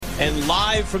And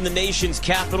live from the nation's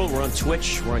capital, we're on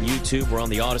Twitch, we're on YouTube, we're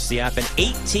on the Odyssey app. An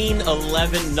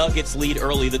 18-11 Nuggets lead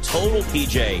early. The total,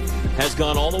 PJ, has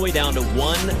gone all the way down to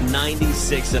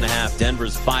 196.5.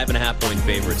 Denver's 5.5-point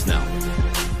favorites now.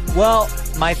 Well,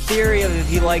 my theory of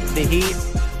if you like the Heat,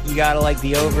 you got to like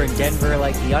the over, and Denver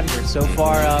like the under. So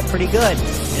far, pretty good.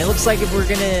 And it looks like if we're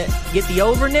going to get the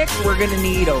over, Nick, we're going to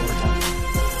need overtime.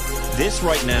 This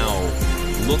right now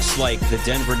looks like the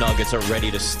Denver Nuggets are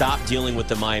ready to stop dealing with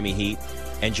the Miami Heat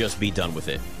and just be done with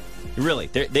it. Really,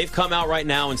 they've come out right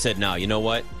now and said, no, you know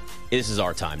what? This is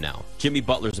our time now. Jimmy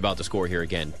Butler's about to score here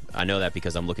again. I know that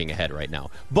because I'm looking ahead right now.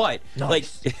 But,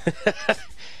 nice.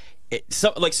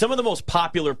 Some of the most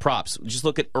popular props, just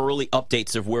look at early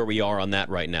updates of where we are on that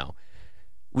right now.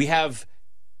 We have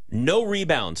no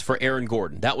rebounds for Aaron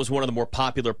Gordon. That was one of the more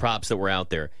popular props that were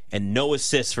out there. And no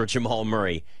assists for Jamal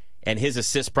Murray. And his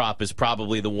assist prop is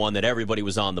probably the one that everybody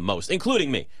was on the most,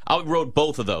 including me. I wrote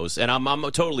both of those, and I'm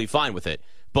totally fine with it.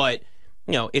 But,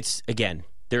 it's, again,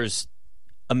 there's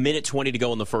a minute 20 to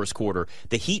go in the first quarter.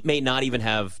 The Heat may not even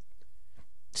have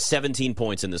 17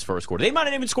 points in this first quarter. They might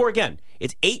not even score again.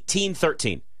 It's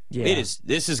 18-13. Yeah.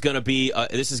 This is going to be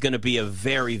a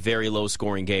very, very low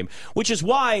scoring game, which is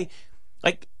why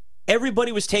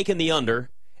everybody was taking the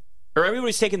under, or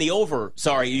everybody's taking the over.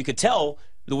 Sorry, you could tell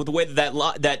the way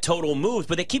that total moves,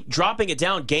 but they keep dropping it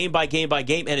down game by game by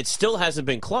game, and it still hasn't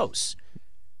been close.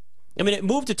 I mean,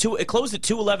 it closed at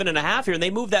 211.5 here, and they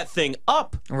moved that thing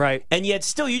up. Right. And yet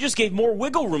still, you just gave more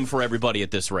wiggle room for everybody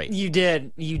at this rate. You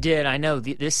did. I know.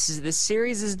 This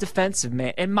series is defensive,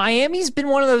 man. And Miami's been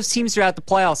one of those teams throughout the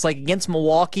playoffs. Like against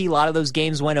Milwaukee, a lot of those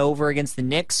games went over. Against the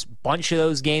Knicks, a bunch of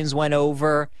those games went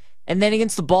over. And then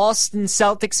against the Boston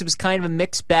Celtics, it was kind of a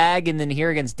mixed bag. And then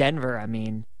here against Denver, I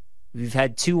mean, we've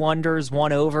had 2 unders,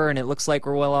 1 over, and it looks like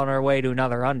we're well on our way to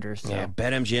another under. So. Yeah,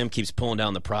 BetMGM keeps pulling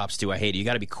down the props, too. I hate it. You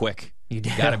got to be quick. You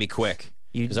got to be quick.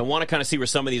 Because I want to kind of see where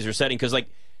some of these are setting. Because,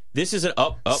 this is an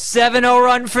up. 7-0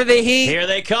 run for the Heat. Here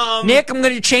they come. Nick, I'm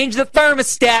going to change the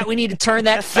thermostat. We need to turn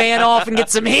that fan off and get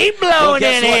some heat blowing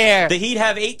in here. The Heat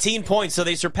have 18 points, so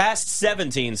they surpassed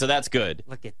 17, so that's good.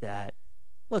 Look at that.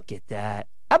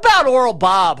 How about Oral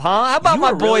Bob, huh? How about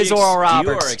my boys Oral Roberts?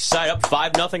 You are excited. Up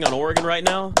 5-0 on Oregon right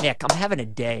now? Nick, I'm having a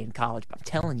day in college. I'm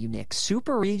telling you, Nick,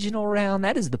 super regional round,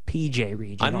 that is the PJ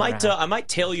regional round. I might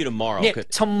tail you tomorrow. Nick,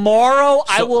 tomorrow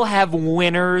I will have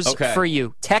winners for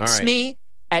you. Text me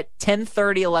at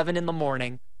 10:30, 11 in the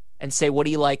morning and say, what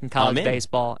do you like in college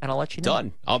baseball? And I'll let you know.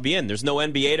 Done. I'll be in. There's no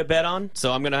NBA to bet on,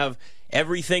 so I'm going to have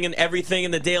everything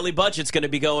in the daily budget's going to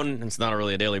be going. It's not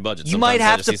really a daily budget. You might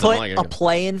have to put a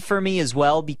play in for me as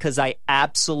well, because I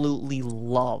absolutely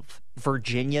love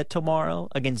Virginia tomorrow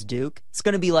against Duke. It's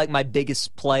going to be like my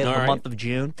biggest play of the month of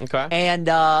June. Okay. And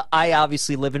I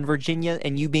obviously live in Virginia,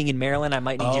 and you being in Maryland, I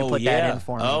might need you to put that in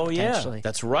for me. Potentially. Yeah,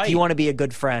 that's right. If you want to be a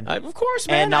good friend. Of course,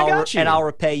 man. I got you. And I'll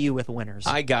repay you with winners.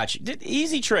 I got you.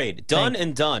 Easy trade. Done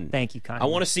and done. Thank you, kindly. I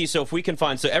want to see, so if we can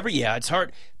find, it's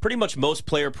hard. Pretty much most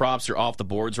player props are off the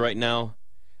boards right now.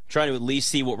 Trying to at least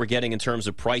see what we're getting in terms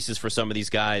of prices for some of these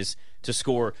guys to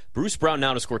score. Bruce Brown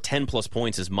now to score 10-plus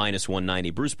points is minus 190.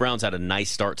 Bruce Brown's had a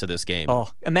nice start to this game. Oh,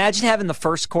 imagine having the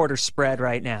first quarter spread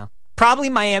right now. Probably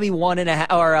Miami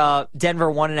 1.5 or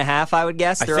Denver 1.5. I would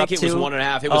guess. I think it was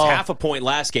 1.5. It was half a point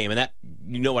last game, and that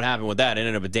you know what happened with that. It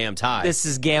ended up a damn tie. This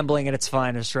is gambling at its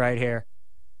finest right here.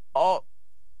 Oh,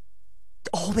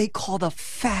 they called a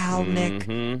foul,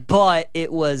 Nick, but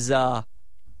it was.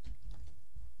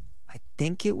 I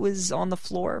think it was on the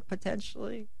floor,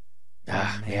 potentially.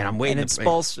 Man, I'm waiting. And it's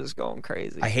Spolster's going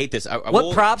crazy. I hate this.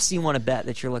 What props do you want to bet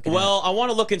that you're looking at? Well, I want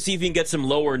to look and see if you can get some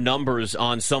lower numbers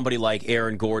on somebody like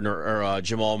Aaron Gordon or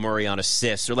Jamal Murray on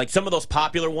assists, or like some of those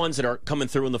popular ones that are coming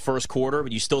through in the first quarter,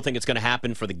 but you still think it's going to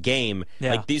happen for the game.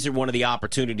 Yeah. Like, these are one of the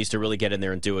opportunities to really get in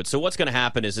there and do it. So what's going to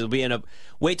happen is it'll be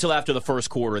wait till after the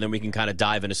first quarter, and then we can kind of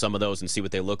dive into some of those and see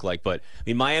what they look like. But I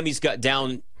mean, Miami's got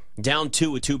down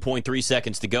 2 with 2.3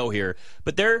 seconds to go here,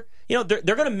 but they're going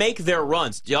to make their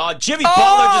runs. Jimmy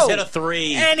Butler just hit a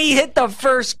 3, and he hit the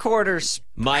first quarter.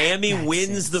 Miami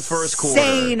wins the first quarter.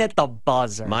 Insane at the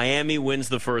buzzer. Miami wins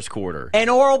the first quarter. And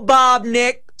Oral Bob,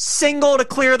 Nick, single to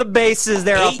clear the bases.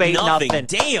 They're up 8-0.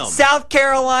 Damn. South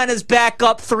Carolina's back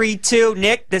up 3-2.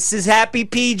 Nick, this is happy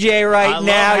PJ right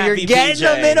now. You're getting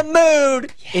them in a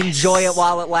mood. Yes. Enjoy it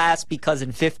while it lasts, because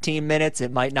in 15 minutes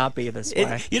it might not be this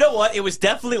way. You know what? It was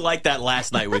definitely like that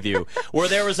last night with you, where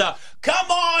there was a,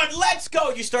 come on, let's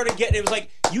go. You started getting, it was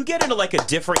like, you get into like a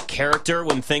different character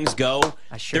when things go.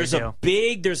 I sure do.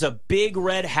 There's a big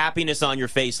red happiness on your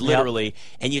face, literally,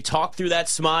 and you talk through that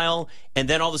smile, and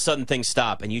then all of a sudden things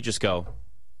stop, and you just go,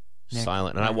 Nick,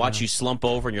 silent. And I watch you slump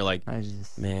over, and you're like, I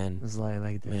just man, was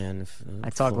like this. man. I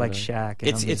talk like Shaq.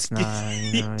 And I'm just not,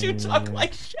 you do talk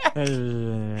like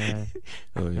Shaq.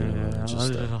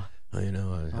 I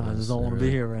just don't want to be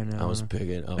here right now. I was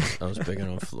picking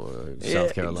on Florida, Yeah,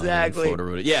 South Carolina, exactly.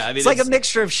 Florida. Yeah, I mean, it's like a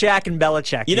mixture of Shaq and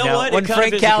Belichick. You know what? When It kind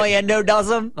Frank of is Caliendo does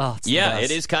them, it's the yeah,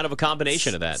 best. it is kind of a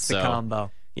combination of that. It's So the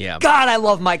combo. yeah, God, I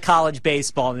love my college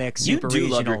baseball, Nick. you Super do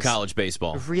love your regionals. college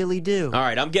baseball. I really do. All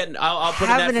right, I'll put in Having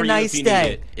that a for nice you if you day.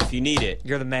 need it. If you need it.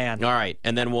 You're the man. All right,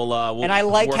 and then we'll And I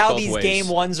like work how both these ways. game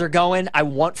ones are going. I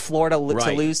want Florida to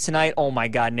Right. lose tonight. Oh my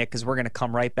God, Nick, because we're going to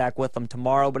come right back with them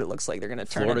tomorrow. But it looks like they're going to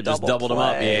turn Florida a just double doubled them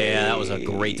up. play. Yeah, that was a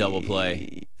great double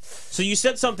play. So you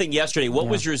said something yesterday. What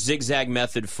was your zigzag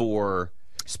method for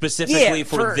specifically Yeah,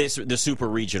 for the Super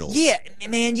Regionals? Yeah,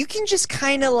 man, you can just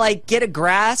kind of like get a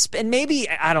grasp, and maybe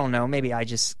I don't know, maybe I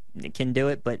just can do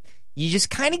it, but you just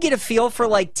kind of get a feel for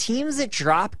like teams that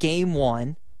drop game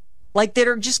one, like that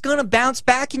are just gonna bounce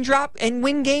back and drop and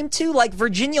win game two. Like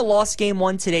Virginia lost game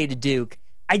one today to Duke.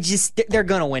 They're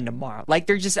gonna win tomorrow. Like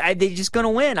they're just gonna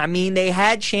win. I mean, they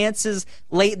had chances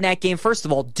late in that game. First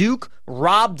of all, Duke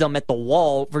robbed them at the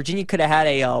wall. Virginia could have had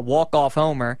a walk-off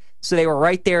homer, so they were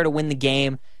right there to win the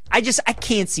game. I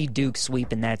can't see Duke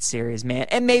sweeping that series, man.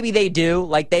 And maybe they do.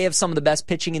 Like, they have some of the best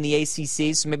pitching in the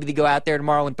ACC, so maybe they go out there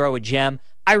tomorrow and throw a gem.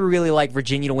 I really like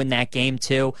Virginia to win that game,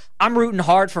 too. I'm rooting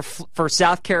hard for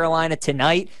South Carolina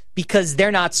tonight because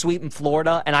they're not sweeping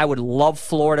Florida, and I would love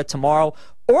Florida tomorrow.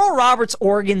 Oral Roberts,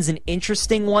 Oregon's an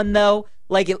interesting one, though.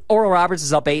 Like, Oral Roberts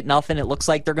is up 8-0. It looks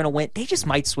like they're going to win. They just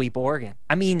might sweep Oregon.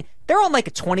 I mean, they're on like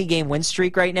a 20-game win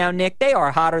streak right now, Nick. They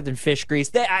are hotter than fish grease.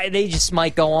 They just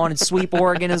might go on and sweep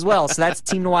Oregon as well. So that's a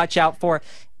team to watch out for.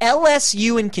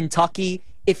 LSU and Kentucky.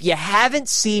 If you haven't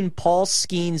seen Paul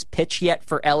Skeens pitch yet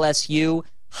for LSU,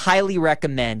 highly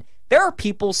recommend. There are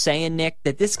people saying, Nick,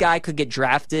 that this guy could get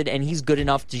drafted and he's good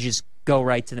enough to just go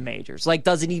right to the majors. Like,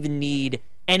 doesn't even need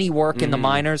any work in the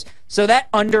minors. So that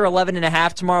under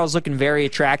 11.5 tomorrow is looking very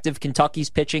attractive. Kentucky's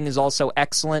pitching is also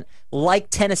excellent. Like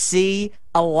Tennessee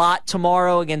a lot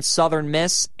tomorrow against Southern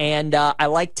Miss, and I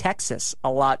like Texas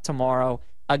a lot tomorrow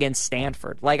against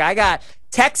Stanford. Like, I got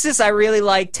Texas I really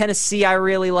like, Tennessee I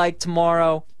really like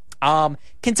tomorrow.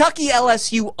 Kentucky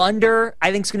LSU under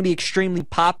I think is going to be extremely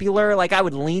popular. Like, I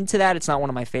would lean to that. It's not one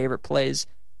of my favorite plays,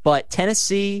 but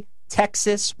Tennessee,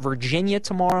 Texas, Virginia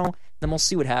tomorrow. Then we'll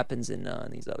see what happens in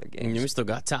these other games. We still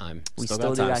got time. We still still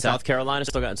got do time. got South time. Carolina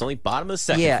still got. It's only bottom of the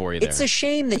second for you there. It's a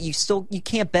shame that you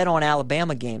can't bet on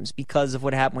Alabama games because of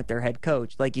what happened with their head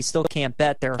coach. Like, you still can't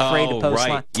bet. They're afraid to post line.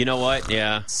 Right. You know what?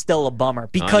 Yeah. Still a bummer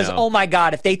because oh my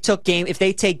God, if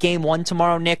they take game one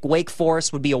tomorrow, Nick, Wake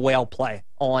Forest would be a whale play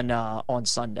on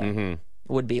Sunday. Mm-hmm. It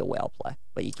would be a whale play,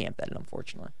 but you can't bet it,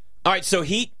 unfortunately. All right. So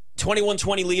Heat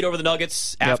 21-20 lead over the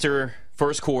Nuggets after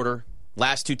first quarter.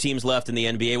 Last two teams left in the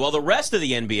NBA. Well, the rest of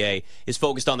the NBA is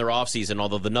focused on their offseason,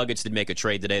 although the Nuggets did make a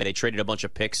trade today. They traded a bunch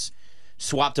of picks,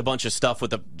 swapped a bunch of stuff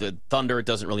with the Thunder. It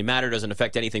doesn't really matter. It doesn't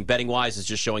affect anything betting-wise. It's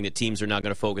just showing that teams are not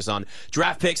going to focus on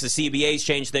draft picks. The CBA's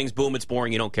change things. Boom, it's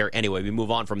boring. You don't care anyway. We move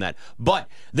on from that. But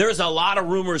there's a lot of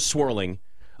rumors swirling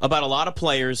about a lot of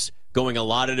players going a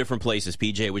lot of different places,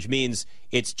 PJ, which means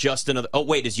it's just another... Oh,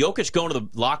 wait, is Jokic going to the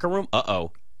locker room?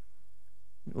 Uh-oh.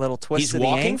 Little twist He's of the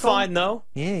walking ankle. fine, though.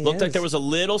 Yeah, he Looked like is. there was a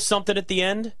little something at the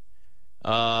end.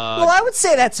 Well, I would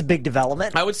say that's a big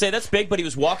development. I would say that's big, but he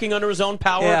was walking under his own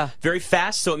power Yeah. very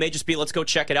fast, so it may just be, let's go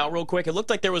check it out real quick. It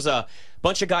looked like there was a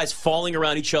bunch of guys falling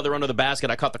around each other under the basket.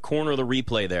 I caught the corner of the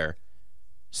replay there.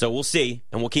 So we'll see,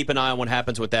 and we'll keep an eye on what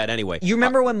happens with that anyway. You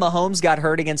remember when Mahomes got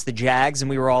hurt against the Jags, and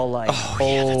we were all like, Oh,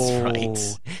 yeah,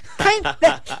 that's right.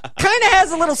 Kind of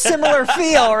has a little similar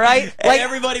feel, right? And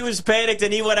everybody was panicked,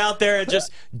 and he went out there and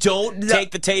just, don't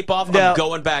take the tape off. No. I'm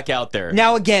going back out there.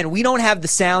 Now, again, we don't have the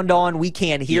sound on. We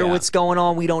can't hear Yeah. what's going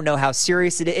on. We don't know how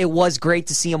serious it is. It was great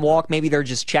to see him walk. Maybe they're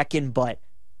just checking, but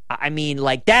I mean,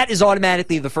 like, that is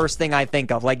automatically the first thing I think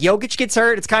of. Like, Jokic gets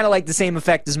hurt, it's kind of like the same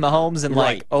effect as Mahomes, and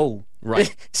Right. like, oh,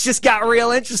 Right. it's just got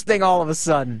real interesting all of a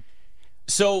sudden.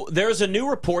 So there's a new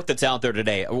report that's out there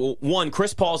today. One,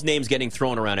 Chris Paul's name's getting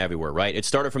thrown around everywhere, right? It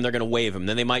started from they're going to waive him,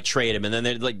 then they might trade him, and then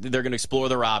they're going to explore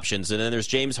their options. And then there's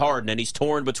James Harden, and he's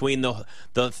torn between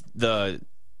the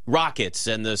Rockets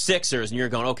and the Sixers, and you're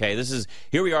going, okay,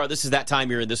 here we are. This is that time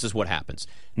here, and this is what happens.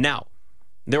 Now,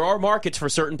 there are markets for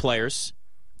certain players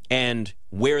and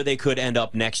where they could end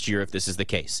up next year if this is the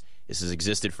case. This has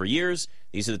existed for years.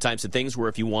 These are the types of things where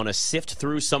if you want to sift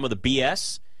through some of the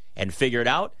BS and figure it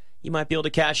out, you might be able to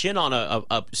cash in on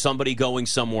a somebody going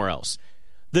somewhere else.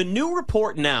 The new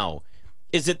report now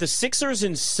is that the Sixers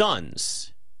and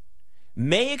Suns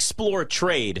may explore a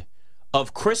trade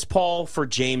of Chris Paul for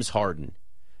James Harden.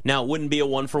 Now, it wouldn't be a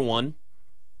 1-for-1,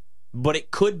 but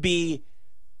it could be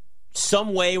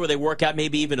some way where they work out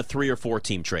maybe even a 3 or 4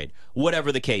 team trade,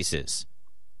 whatever the case is.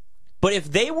 But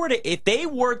if they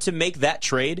were to make that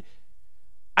trade,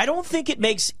 I don't think it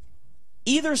makes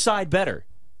either side better.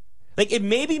 Like, it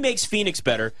maybe makes Phoenix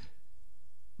better,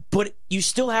 but you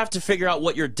still have to figure out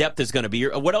what your depth is going to be.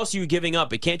 What else are you giving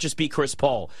up? It can't just be Chris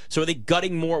Paul. So are they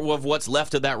gutting more of what's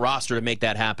left of that roster to make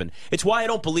that happen? It's why I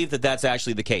don't believe that that's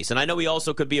actually the case. And I know he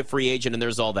also could be a free agent, and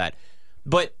there's all that.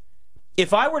 But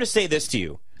if I were to say this to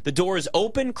you, the door is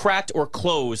open, cracked, or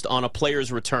closed on a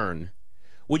player's return,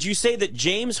 would you say that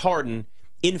James Harden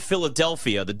in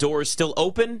Philadelphia, the door is still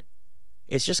open?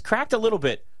 It's just cracked a little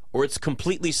bit, or it's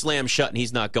completely slammed shut and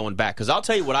he's not going back? Because I'll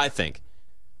tell you what I think.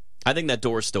 I think that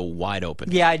door is still wide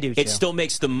open. Yeah, I do, too. It still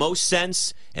makes the most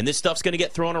sense, and this stuff's going to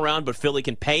get thrown around, but Philly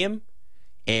can pay him,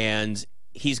 and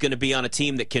he's going to be on a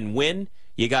team that can win.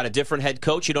 You got a different head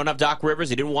coach. You don't have Doc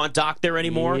Rivers. You didn't want Doc there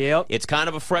anymore. Yep. It's kind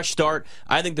of a fresh start.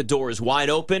 I think the door is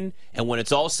wide open, and when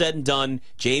it's all said and done,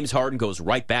 James Harden goes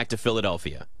right back to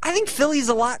Philadelphia. I think Philly's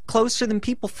a lot closer than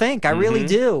people think. I really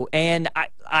do. And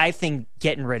I think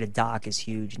getting rid of Doc is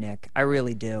huge, Nick. I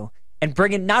really do. And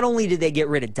not only did they get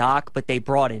rid of Doc, but they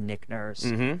brought in Nick Nurse.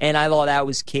 And I thought that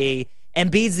was key.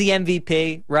 Embiid's the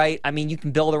MVP, right? I mean, you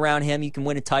can build around him. You can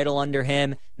win a title under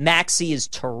him. Maxey is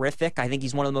terrific. I think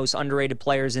he's one of the most underrated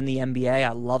players in the NBA.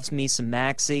 I love me some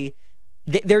Maxey.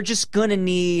 They're just going to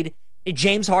need...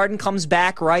 James Harden comes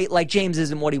back, right? Like, James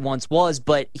isn't what he once was,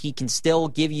 but he can still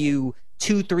give you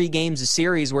 2-3 games a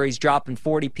series where he's dropping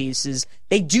 40 pieces.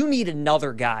 They do need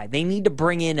another guy. They need to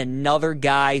bring in another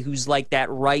guy who's like that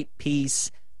right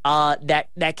piece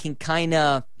that can kind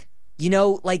of,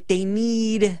 like they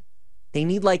need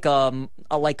like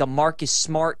a Marcus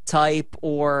Smart type,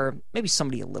 or maybe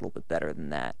somebody a little bit better than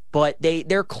that. But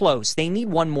they're close. They need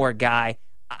one more guy.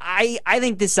 I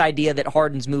think this idea that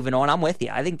Harden's moving on, I'm with you.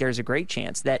 I think there's a great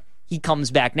chance that he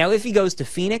comes back. Now, if he goes to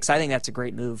Phoenix, I think that's a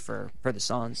great move for the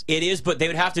Suns. It is, but they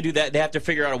would have to do that. They have to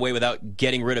figure out a way without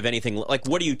getting rid of anything. Like,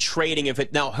 what are you trading if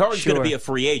it... Now, Harden's going to be a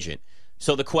free agent.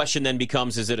 So the question then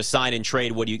becomes, is it a sign and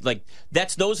trade? What do you like?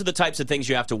 Those are the types of things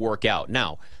you have to work out.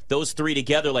 Now, those three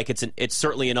together, like it's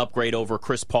certainly an upgrade over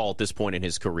Chris Paul at this point in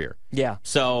his career. Yeah.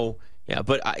 So yeah,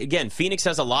 but again, Phoenix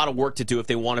has a lot of work to do if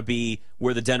they want to be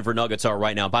where the Denver Nuggets are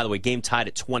right now. By the way, game tied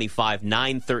at 25,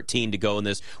 9:13 to go in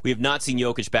this. We have not seen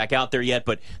Jokic back out there yet,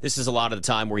 but this is a lot of the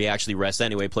time where he actually rests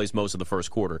anyway, plays most of the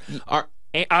first quarter.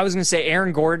 I was going to say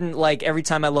Aaron Gordon. Like every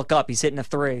time I look up, he's hitting a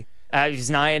three. He's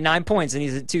 9 points, and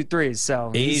he's at 2 threes.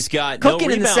 So he's got cooking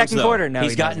no rebounds in the second though. quarter. No,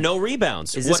 he's got no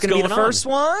rebounds. Is this going to be the first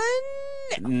one?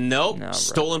 Nope. No,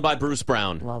 stolen by Bruce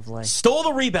Brown. Lovely. Stole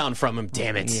the rebound from him.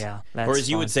 Damn it. Yeah. That's or as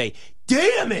you fun. would say,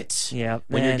 damn it. Yeah.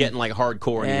 When you're getting like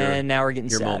hardcore in now we're getting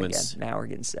your sad moments. again. Now we're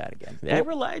getting sad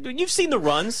again. You've seen the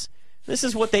runs. This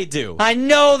is what they do. I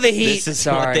know the Heat. This is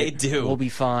what they do. We'll be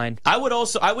fine. I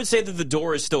would say that the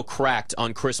door is still cracked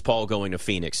on Chris Paul going to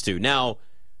Phoenix too. Now,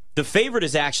 the favorite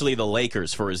is actually the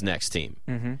Lakers for his next team.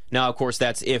 Mm-hmm. Now, of course,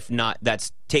 that's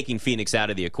taking Phoenix out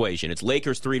of the equation. It's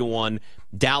Lakers 3-1,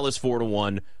 Dallas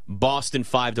 4-1, Boston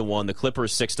 5-1, the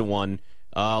Clippers 6-1,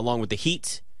 along with the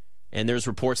Heat. And there's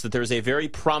reports that there's a very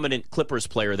prominent Clippers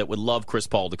player that would love Chris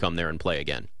Paul to come there and play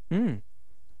again.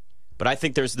 But I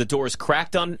think the door is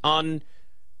cracked on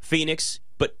Phoenix.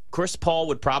 But Chris Paul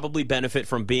would probably benefit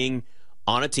from being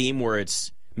on a team where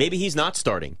maybe he's not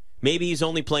starting. Maybe he's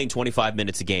only playing 25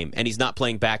 minutes a game, and he's not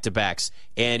playing back-to-backs,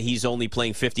 and he's only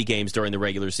playing 50 games during the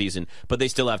regular season, but they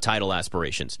still have title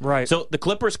aspirations. Right. So the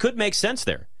Clippers could make sense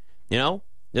there.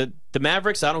 The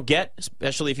Mavericks, I don't get,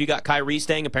 especially if you got Kyrie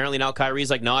staying. Apparently now Kyrie's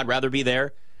like, no, I'd rather be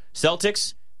there.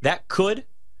 Celtics, that could. I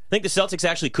think the Celtics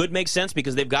actually could make sense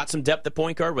because they've got some depth at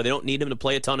point guard where they don't need him to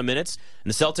play a ton of minutes,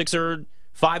 and the Celtics are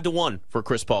 5-1 for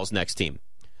Chris Paul's next team.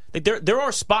 Like there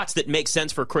are spots that make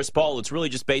sense for Chris Paul. It's really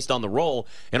just based on the role,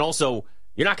 and also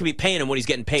you're not going to be paying him what he's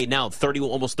getting paid now,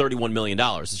 almost $31 million.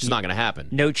 It's just not going to happen.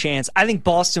 No chance. I think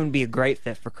Boston would be a great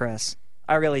fit for Chris.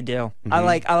 I really do. Mm-hmm. I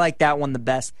like that one the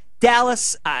best.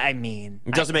 Dallas, I mean,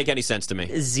 it doesn't make any sense to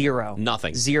me. Zero.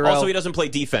 Nothing. Zero. Also, he doesn't play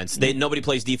defense. Nobody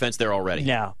plays defense there already.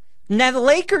 No. Now the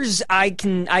Lakers, I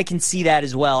can see that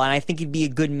as well, and I think he'd be a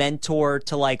good mentor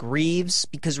to like Reeves,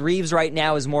 because Reeves right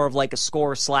now is more of like a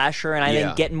scorer slasher, and I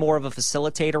think getting more of a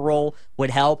facilitator role would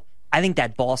help. I think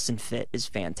that Boston fit is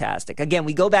fantastic. Again,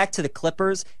 we go back to the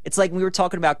Clippers. It's like we were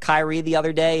talking about Kyrie the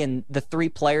other day, and the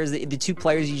the two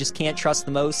players you just can't trust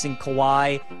the most in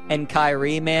Kawhi and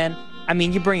Kyrie, man. I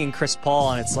mean, you bring in Chris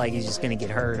Paul, and it's like he's just going to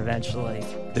get hurt eventually.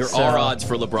 There are odds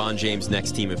for LeBron James'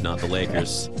 next team, if not the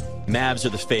Lakers. Mavs are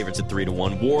the favorites at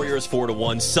 3-1. Warriors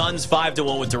 4-1. Suns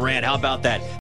 5-1 with Durant. How about that?